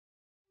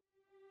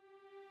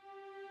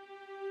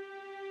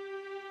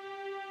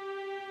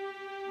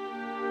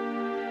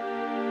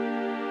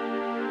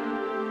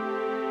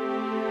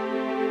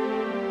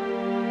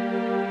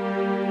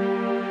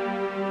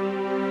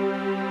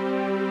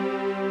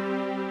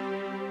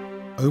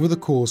Over the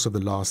course of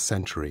the last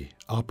century,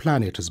 our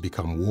planet has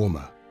become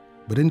warmer,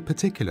 but in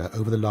particular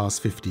over the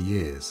last 50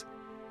 years.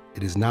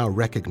 It is now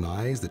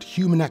recognized that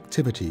human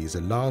activities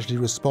are largely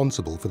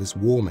responsible for this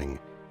warming.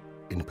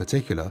 In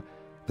particular,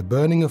 the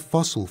burning of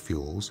fossil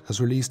fuels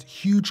has released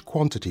huge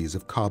quantities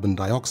of carbon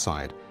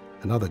dioxide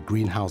and other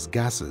greenhouse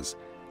gases,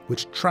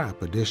 which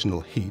trap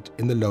additional heat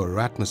in the lower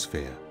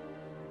atmosphere.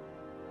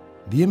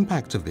 The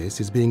impact of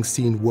this is being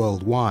seen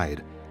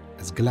worldwide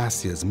as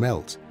glaciers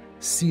melt,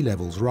 sea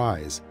levels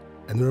rise,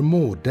 and there are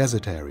more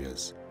desert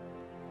areas.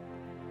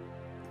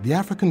 The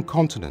African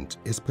continent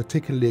is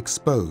particularly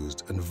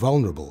exposed and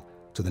vulnerable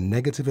to the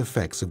negative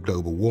effects of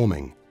global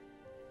warming.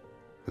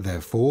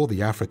 Therefore,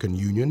 the African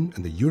Union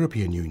and the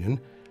European Union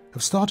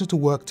have started to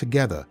work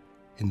together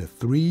in the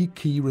three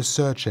key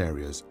research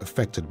areas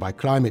affected by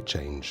climate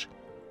change: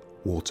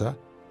 water,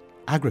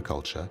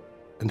 agriculture,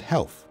 and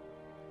health.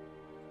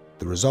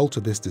 The result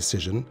of this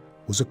decision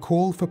was a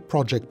call for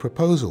project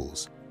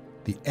proposals,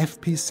 the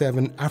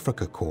FP7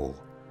 Africa Call,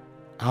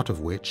 out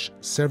of which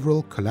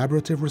several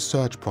collaborative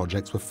research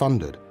projects were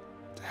funded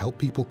to help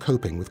people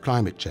coping with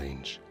climate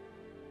change.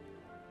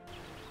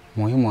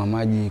 Muhimu wa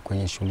maji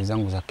kwenye shughuli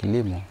zangu za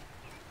kilimo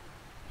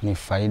ni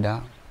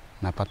faida,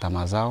 napata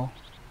mazao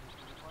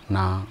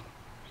na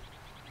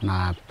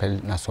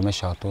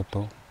nasomesha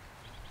watoto.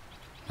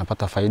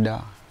 Napata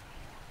faida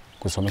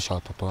kusomesha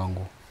watoto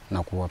wangu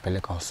na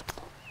kuwapeleka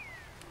hospitali.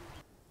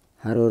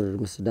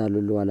 حرور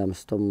مسدالو ولا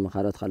مستم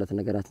خالات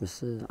نجارات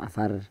مس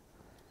عفار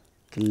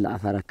كل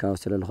عفار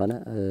كاوسل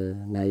الخنا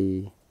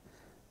ناي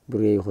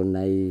بري يخون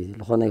ناي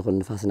الخنا يخون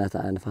نفاسنا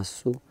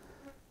نفاسو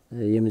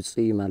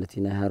يمصي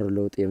مالتي ناي هارو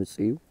لوط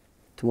يمصيو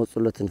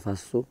تمصلو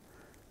تنفاسو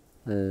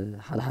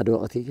حد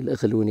وقتي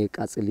الاخلون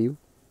يقاصليو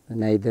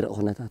ناي درق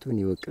خناتاتون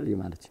يوقلي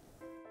مالتي.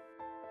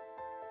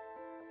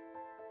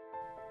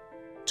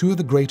 Two of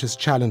the greatest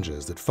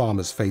challenges that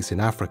farmers face in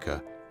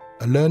Africa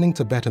are learning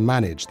to better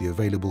manage the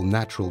available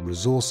natural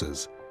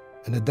resources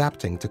and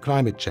adapting to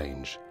climate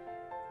change.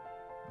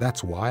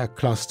 That's why a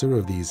cluster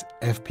of these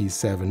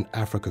FP7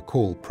 Africa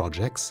Call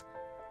projects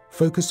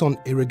focus on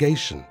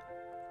irrigation,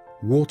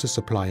 water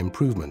supply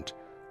improvement,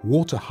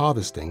 water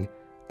harvesting,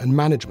 and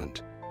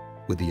management,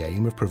 with the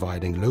aim of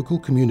providing local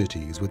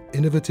communities with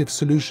innovative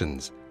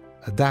solutions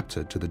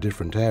adapted to the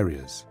different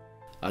areas.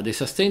 The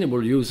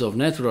sustainable use of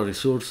natural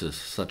resources,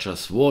 such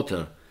as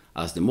water,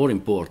 as the more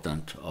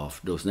important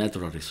of those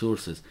natural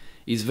resources,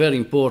 is very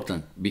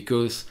important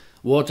because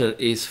water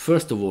is,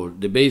 first of all,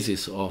 the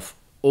basis of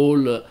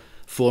all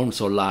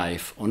forms of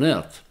life on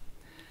Earth.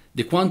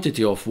 The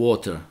quantity of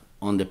water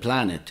on the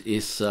planet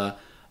is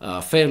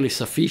fairly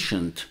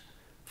sufficient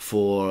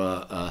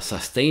for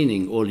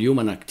sustaining all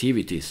human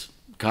activities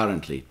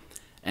currently,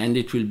 and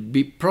it will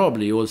be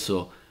probably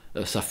also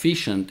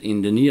sufficient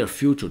in the near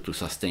future to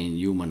sustain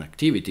human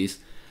activities.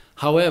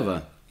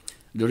 However,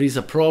 there is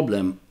a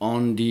problem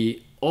on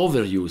the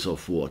overuse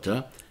of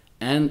water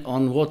and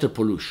on water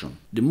pollution.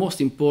 The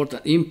most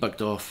important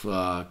impact of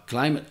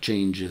climate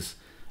changes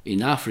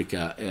in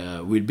Africa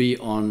will be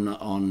on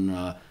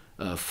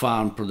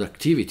farm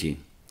productivity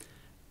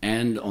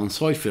and on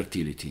soil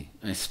fertility,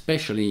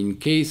 especially in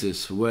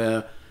cases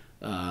where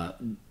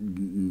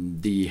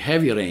the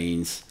heavy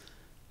rains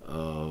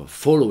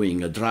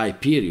following a dry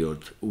period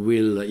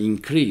will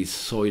increase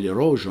soil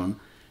erosion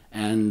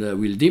and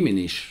will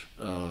diminish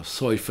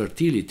soil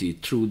fertility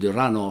through the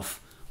runoff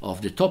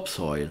of the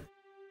topsoil.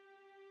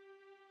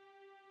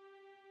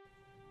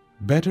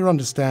 Better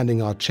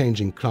understanding our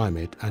changing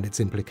climate and its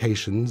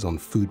implications on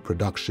food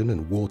production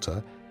and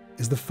water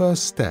is the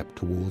first step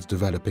towards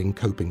developing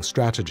coping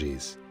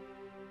strategies.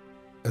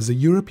 As a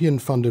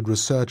European-funded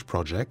research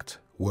project,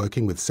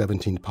 working with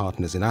 17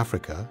 partners in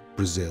Africa,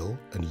 Brazil,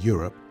 and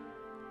Europe,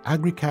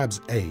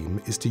 AgriCab's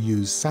aim is to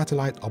use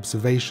satellite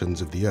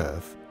observations of the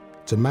Earth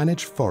to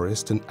manage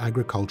forest and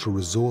agricultural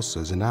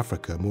resources in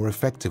Africa more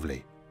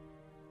effectively.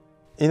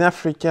 In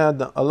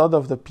Africa, a lot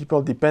of the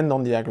people depend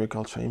on the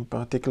agriculture, in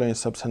particular in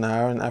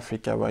sub-Saharan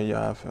Africa, where you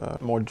have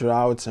more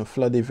droughts and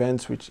flood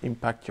events which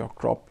impact your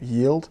crop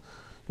yield,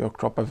 your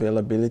crop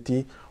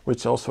availability,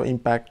 which also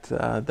impact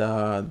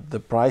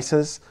the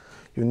prices.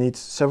 You need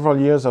several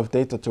years of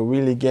data to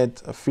really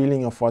get a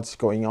feeling of what's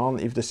going on,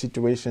 if the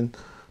situation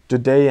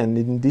today and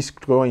in this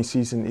growing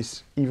season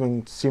is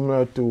even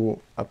similar to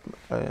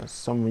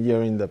some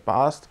year in the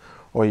past,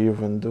 or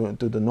even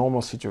to the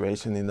normal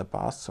situation in the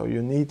past. So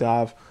you need to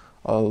have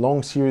a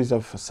long series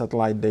of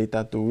satellite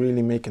data to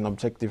really make an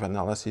objective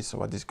analysis of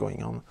what is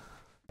going on.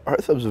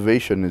 Earth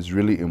observation is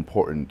really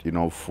important,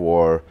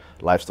 for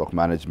livestock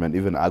management,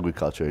 even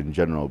agriculture in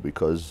general,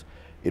 because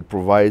it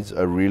provides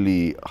a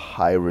really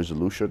high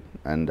resolution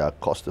and a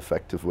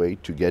cost-effective way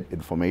to get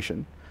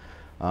information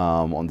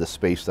on the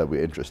space that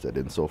we're interested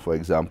in. So for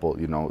example,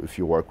 if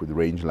you work with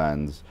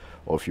rangelands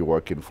or if you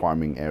work in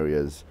farming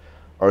areas,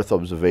 Earth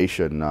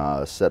observation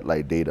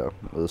satellite data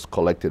is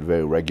collected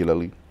very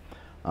regularly,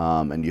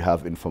 and you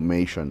have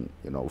information,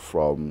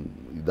 from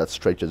that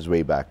stretches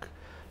way back.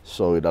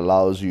 So it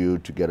allows you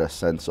to get a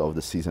sense of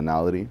the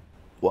seasonality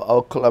Well,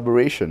 our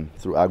collaboration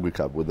through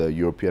AgriCap with the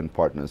European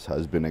partners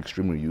has been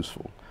extremely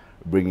useful,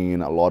 bringing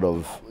in a lot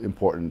of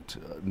important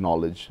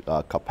knowledge,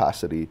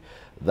 capacity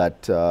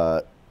that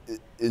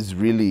is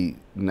really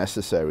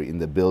necessary in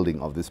the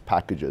building of these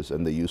packages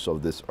and the use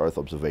of this earth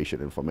observation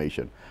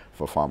information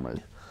for farmers.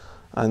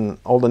 And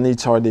all the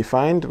needs are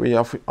defined. We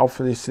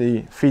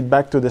obviously feed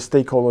back to the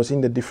stakeholders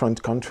in the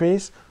different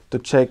countries to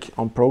check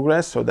on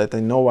progress so that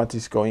they know what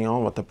is going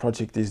on, what the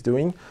project is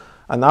doing.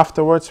 And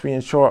afterwards, we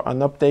ensure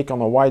an uptake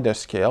on a wider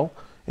scale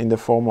in the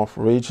form of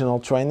regional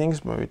trainings.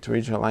 But with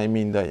regional, I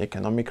mean the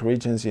economic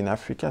regions in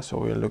Africa. So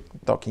we're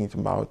talking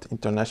about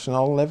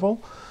international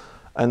level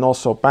and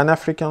also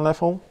Pan-African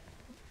level,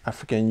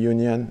 African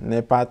Union,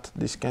 NEPAD,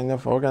 this kind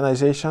of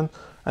organization,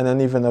 and then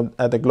even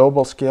at a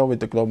global scale with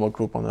the Global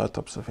Group on Earth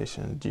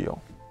Observation and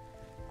Geo.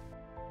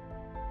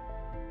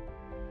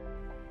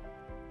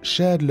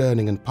 Shared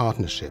learning and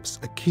partnerships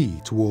are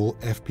key to all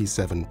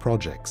FP7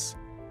 projects.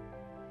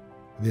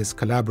 This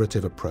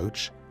collaborative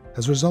approach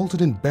has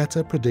resulted in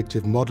better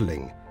predictive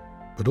modeling,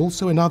 but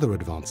also in other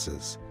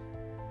advances.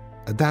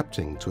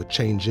 Adapting to a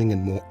changing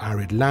and more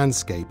arid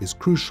landscape is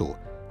crucial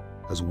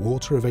as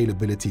water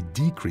availability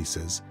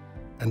decreases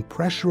and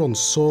pressure on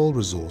soil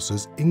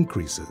resources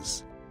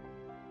increases.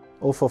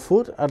 Over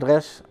food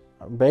address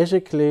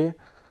basically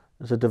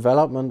the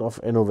development of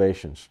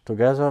innovations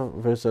together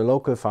with the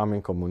local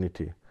farming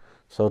community.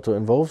 So to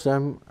involve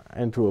them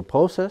into a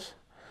process,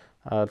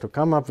 to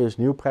come up with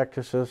new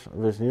practices,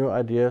 with new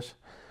ideas,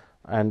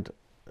 and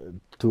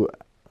to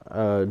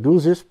do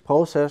this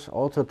process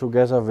also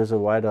together with a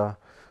wider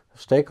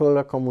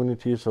stakeholder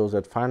community so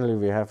that finally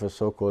we have a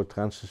so-called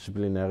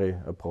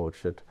transdisciplinary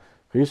approach that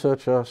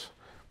researchers,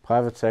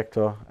 private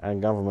sector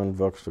and government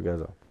works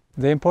together.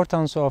 The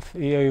importance of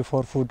EAU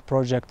for Food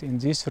project in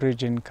this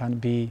region can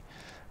be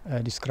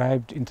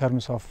described in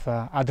terms of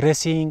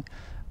addressing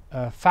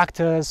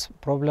factors,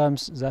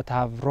 problems that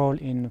have role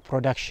in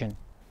production.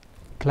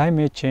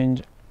 Climate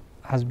change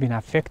has been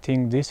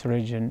affecting this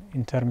region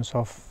in terms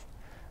of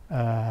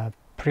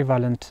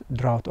prevalent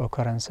drought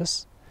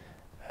occurrences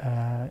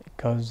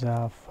because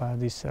of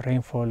this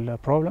rainfall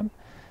problem,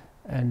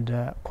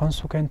 and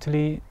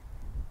consequently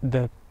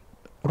the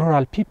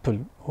rural people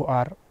who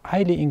are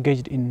highly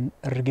engaged in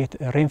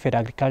rain-fed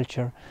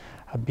agriculture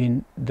have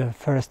been the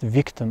first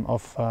victim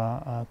of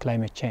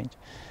climate change.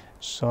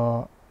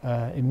 So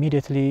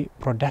immediately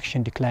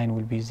production decline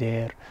will be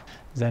there,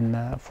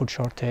 then food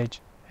shortage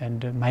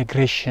and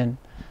migration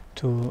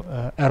to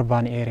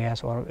urban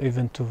areas or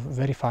even to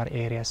very far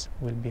areas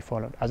will be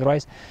followed.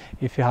 Otherwise,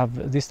 if you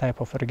have this type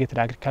of irrigated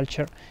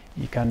agriculture,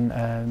 you can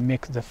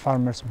make the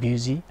farmers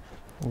busy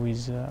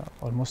with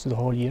almost the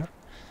whole year,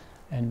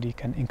 and you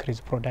can increase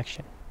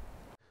production.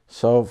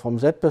 So from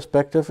that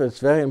perspective,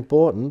 it's very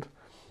important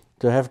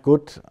to have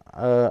good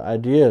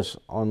ideas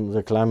on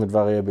the climate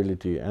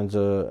variability and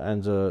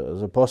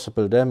the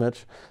possible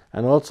damage,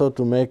 and also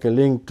to make a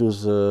link to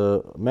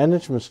the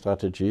management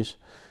strategies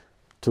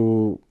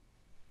to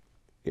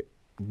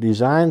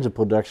design the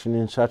production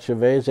in such a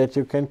way that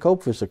you can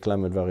cope with the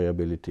climate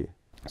variability.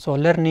 So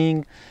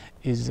learning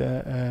is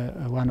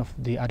one of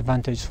the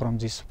advantages from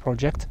this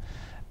project.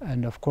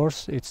 And of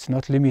course, it's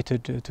not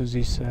limited to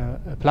these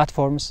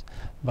platforms,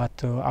 but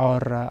to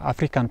our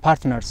African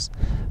partners.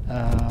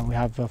 We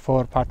have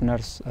 4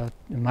 partners,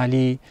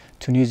 Mali,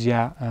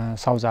 Tunisia,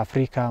 South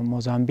Africa,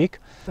 Mozambique.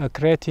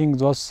 Creating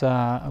those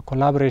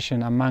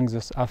collaboration among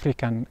those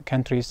African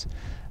countries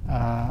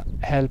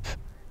help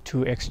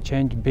to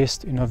exchange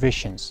best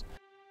innovations.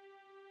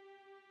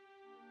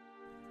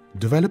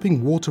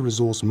 Developing water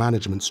resource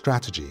management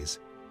strategies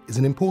is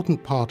an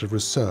important part of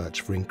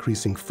research for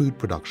increasing food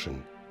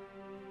production.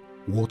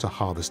 Water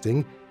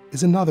harvesting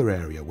is another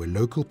area where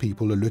local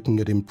people are looking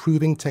at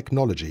improving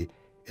technology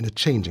in a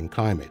changing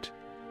climate.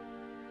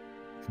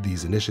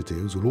 These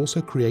initiatives will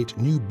also create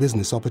new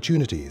business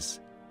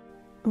opportunities.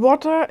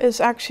 Water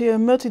is actually a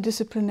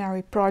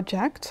multidisciplinary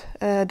project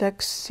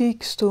that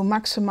seeks to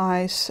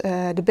maximize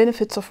the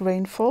benefits of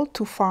rainfall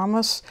to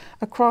farmers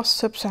across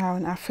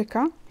sub-Saharan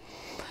Africa.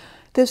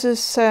 This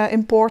is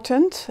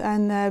important,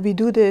 and we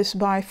do this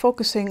by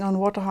focusing on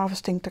water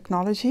harvesting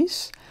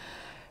technologies.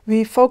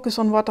 We focus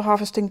on water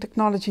harvesting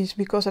technologies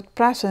because at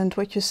present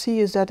what you see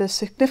is that a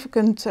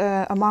significant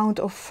amount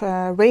of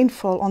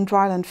rainfall on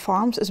dryland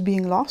farms is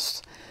being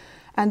lost.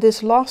 And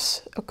this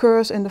loss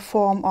occurs in the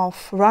form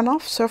of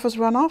runoff, surface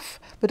runoff,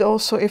 but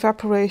also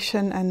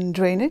evaporation and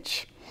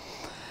drainage.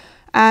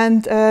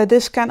 And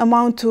this can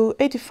amount to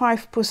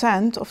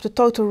 85% of the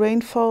total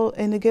rainfall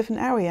in a given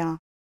area.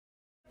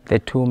 The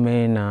 2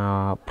 main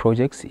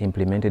projects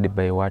implemented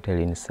by Water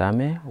in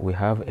Same, we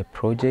have a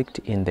project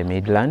in the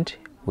Midland,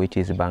 which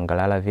is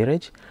Bangalala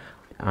village,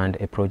 and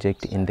a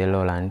project in the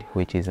lowland,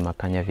 which is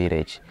Makanya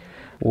village.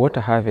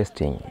 Water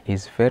harvesting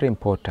is very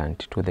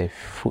important to the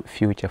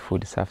future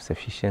food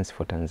self-sufficiency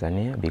for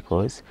Tanzania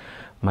because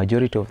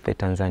majority of the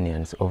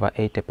Tanzanians, over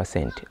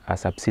 80%, are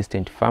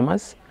subsistent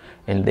farmers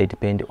and they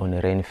depend on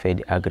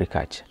rain-fed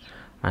agriculture.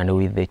 And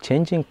with the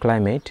changing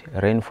climate,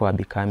 rainfall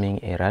becoming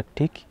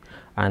erratic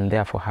and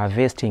therefore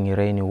harvesting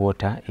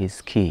rainwater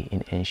is key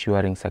in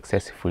ensuring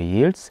successful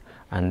yields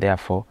and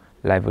therefore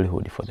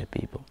livelihood for the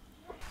people.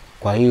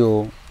 Kwa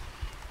hiyo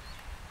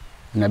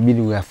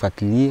inabidi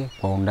uyafuatilie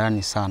kwa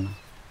undani sana.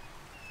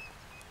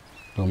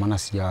 Ndio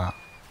maana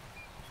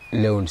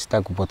leo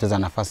sitaki kupoteza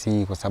nafasi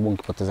hii, kwa sababu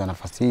nikipoteza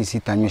nafasi hii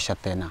sitanywesha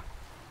tena.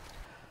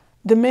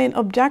 The main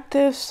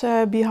objectives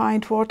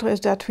behind water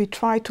is that we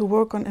try to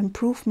work on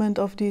improvement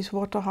of these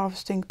water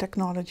harvesting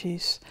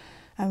technologies.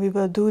 And we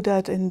will do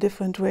that in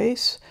different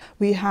ways.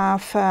 We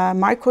have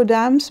micro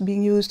dams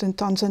being used in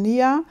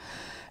Tanzania.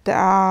 There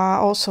are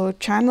also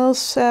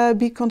channels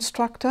be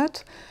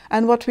constructed.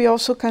 And what we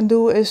also can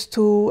do is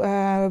to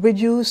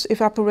reduce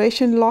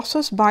evaporation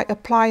losses by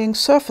applying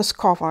surface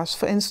covers,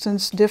 for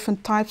instance,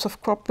 different types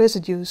of crop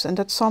residues. And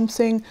that's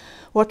something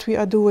what we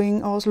are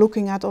doing, or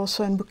looking at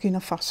also in Burkina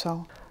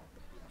Faso.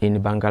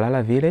 In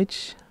Bangalala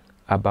village,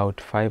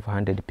 about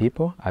 500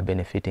 people are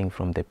benefiting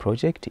from the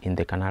project in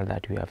the canal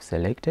that we have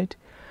selected.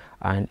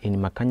 And in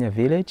Makanya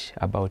village,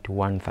 about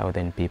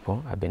 1,000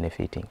 people are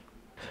benefiting.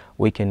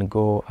 We can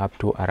go up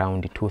to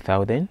around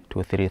 2,000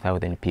 to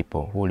 3,000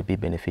 people who will be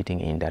benefiting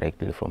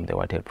indirectly from the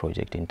water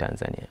project in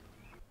Tanzania.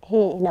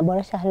 Hii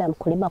inaboresha hali ya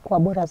mkulima kuwa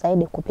bora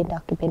zaidi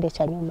kupita kipindi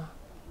cha nyuma,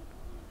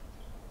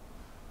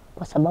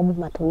 kwa sababu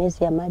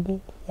matumizi ya maji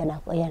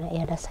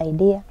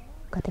yanasaidia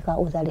katika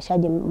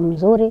uzalishaji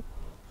mzuri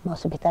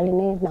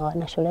hospitalini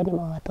na shuleni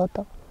mwa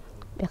watoto,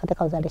 pia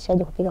katika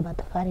uzalishaji kupiga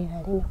matofali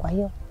na nini. Kwa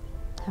hiyo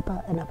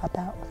hapa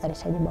anapata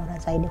uzalishaji bora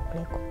zaidi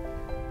kuliko.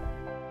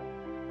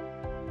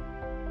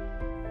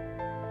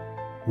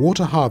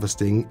 Water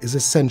harvesting is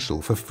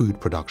essential for food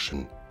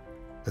production,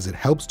 as it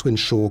helps to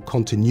ensure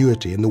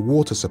continuity in the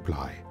water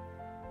supply.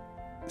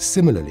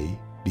 Similarly,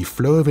 the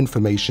flow of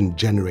information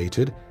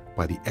generated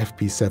by the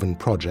FP7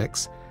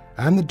 projects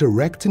and the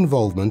direct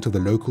involvement of the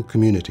local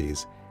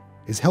communities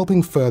is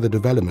helping further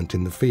development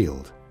in the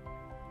field.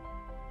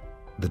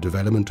 The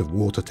development of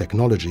water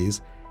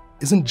technologies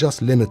isn't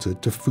just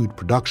limited to food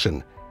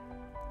production.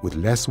 With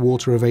less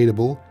water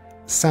available,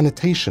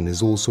 sanitation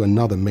is also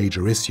another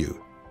major issue.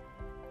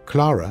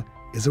 Clara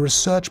is a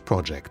research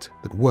project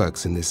that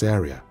works in this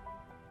area.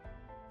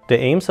 The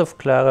aims of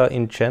Clara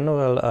in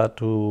general are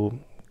to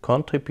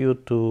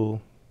contribute to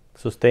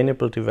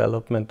sustainable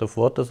development of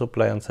water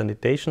supply and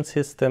sanitation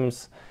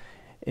systems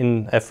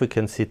in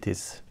African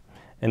cities.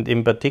 And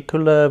in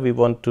particular, we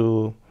want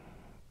to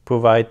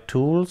provide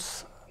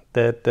tools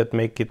that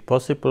make it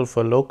possible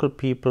for local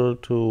people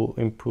to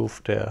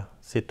improve their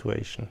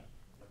situation.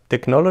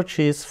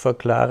 Technologies for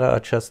Clara are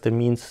just a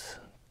means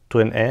to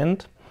an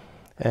end.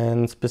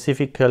 And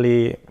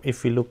specifically,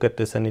 if we look at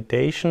the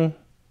sanitation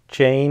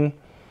chain,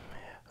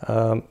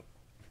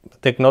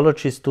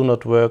 technologies do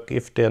not work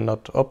if they're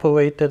not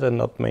operated and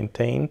not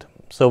maintained.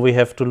 So we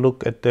have to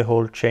look at the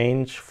whole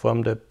chain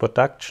from the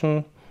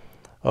production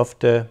of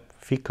the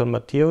fecal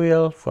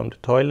material, from the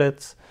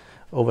toilets,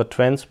 over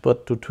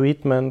transport to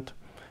treatment,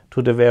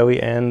 to the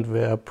very end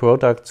where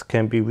products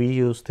can be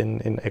reused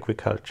in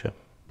agriculture.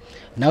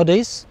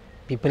 Nowadays,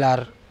 people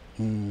are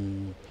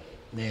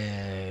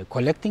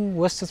collecting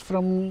wastes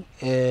from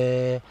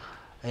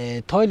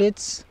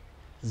toilets.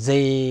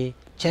 They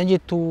change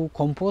it to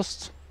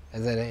compost,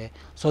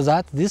 so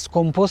that this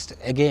compost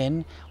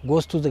again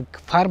goes to the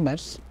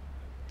farmers,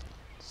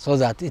 so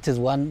that it is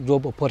one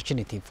job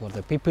opportunity for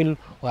the people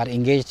who are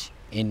engaged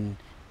in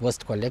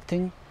waste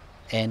collecting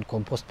and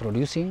compost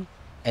producing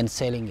and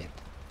selling it.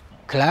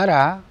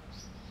 Clara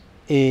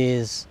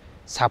is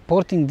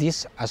supporting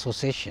these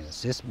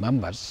associations, these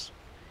members,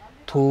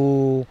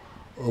 to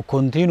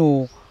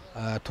continue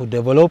to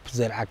develop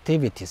their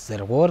activities,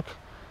 their work,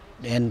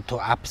 and to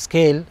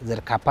upscale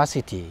their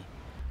capacity.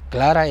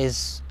 Clara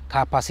is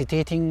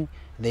capacitating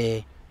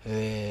the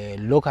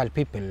local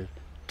people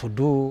to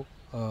do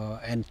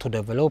and to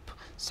develop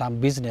some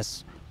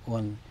business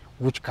on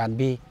which can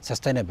be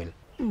sustainable.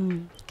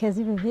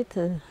 ከዚህ በፊት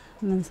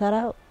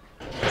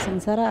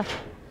ስንሰራ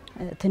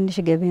ትንሽ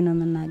ገቢ ነው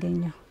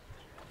የምናገኘው።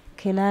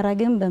 ክላራ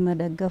ግን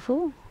በመደገፉ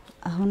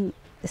አሁን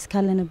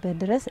እስካለንበት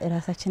ድረስ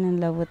ራሳችንን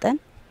ለውጠን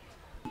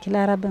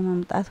ክላራ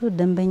በመምጣቱ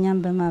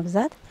ደንበኛን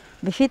በማብዛት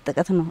በፊት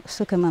ጥቅት ነው እሱ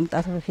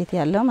ከመምጣቱ በፊት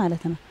ያለው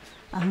ማለት ነው።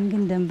 አሁን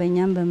ግን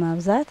ደንበኛን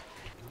በማብዛት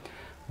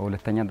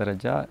በሁለተኛ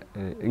ደረጃ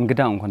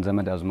እንግዳ እንኳን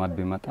ዘመድ አዝማድ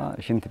ቢመጣ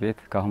ሽንት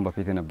ቤት ካሁን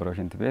በፊት የነበረው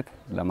ሽንት ቤት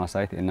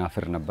ለማሳየት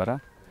እናፍር ነበረ።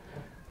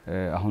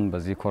 አሁን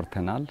በዚህ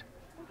ኮርተናል።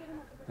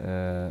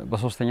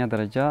 በሶስተኛ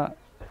ደረጃ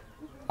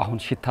አሁን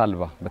ሽታ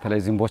አልባ በተለይ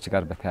ዝንቦች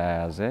ጋር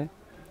በተያያዘ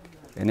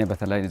እኔ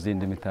በተለይ እዚህ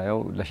እንደሚታየው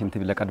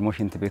ለቀድሞ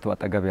ሽንት ቤቱ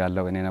አጠገብ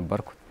ያለው እኔ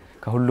ነበርኩ።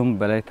 ከሁሉም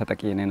በላይ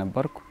ተጠቂ እኔ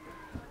ነበርኩ።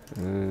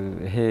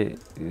 ይሄ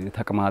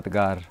ተቅማጥ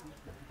ጋር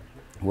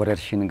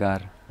ወረርሽኝ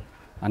ጋር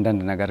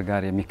አንዳንድ ነገር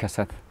ጋር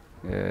የሚከሰት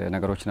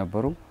ነገሮች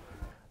ነበሩ።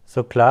 So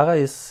Clara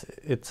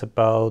it's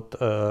about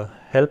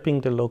helping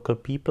the local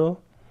people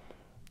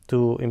to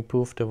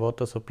improve the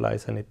water supply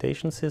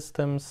sanitation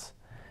systems,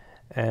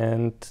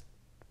 and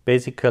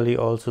basically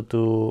also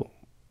to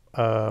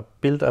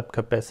build up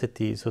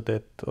capacity so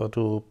that, or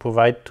to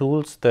provide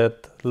tools that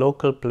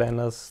local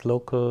planners,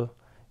 local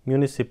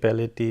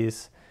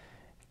municipalities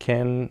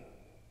can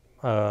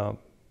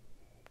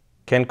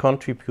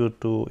contribute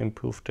to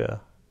improve their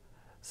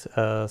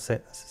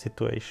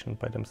situation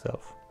by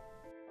themselves.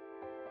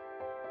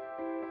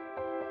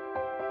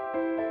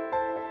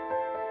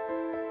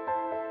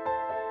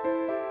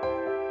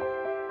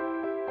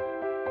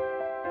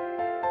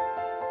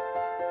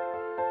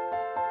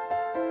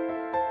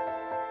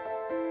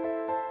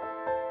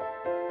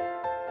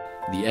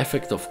 The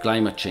effect of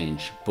climate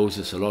change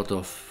poses a lot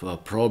of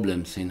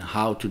problems in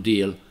how to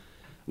deal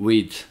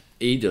with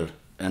either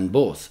and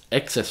both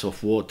excess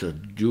of water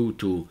due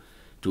to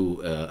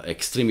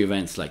extreme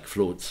events like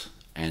floods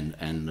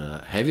and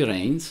heavy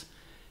rains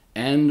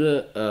and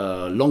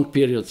long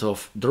periods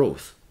of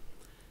drought.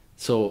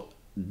 So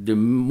the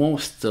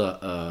most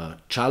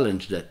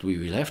challenge that we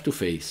will have to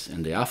face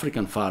and the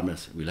African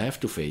farmers will have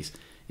to face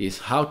is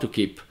how to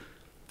keep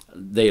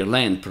their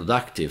land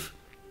productive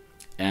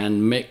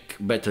and make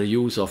better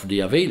use of the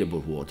available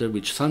water,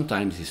 which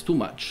sometimes is too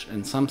much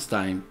and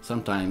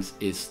sometimes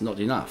is not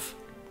enough.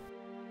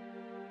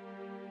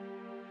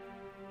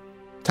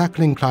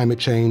 Tackling climate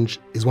change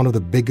is one of the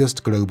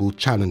biggest global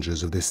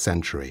challenges of this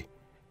century.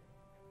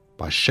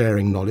 By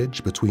sharing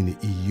knowledge between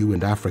the EU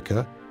and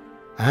Africa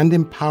and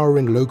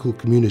empowering local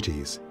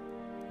communities,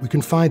 we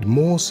can find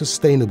more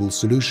sustainable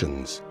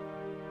solutions.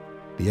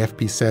 The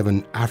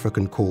FP7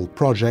 African Call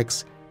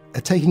projects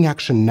are taking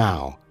action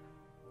now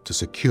to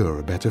secure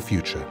a better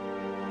future.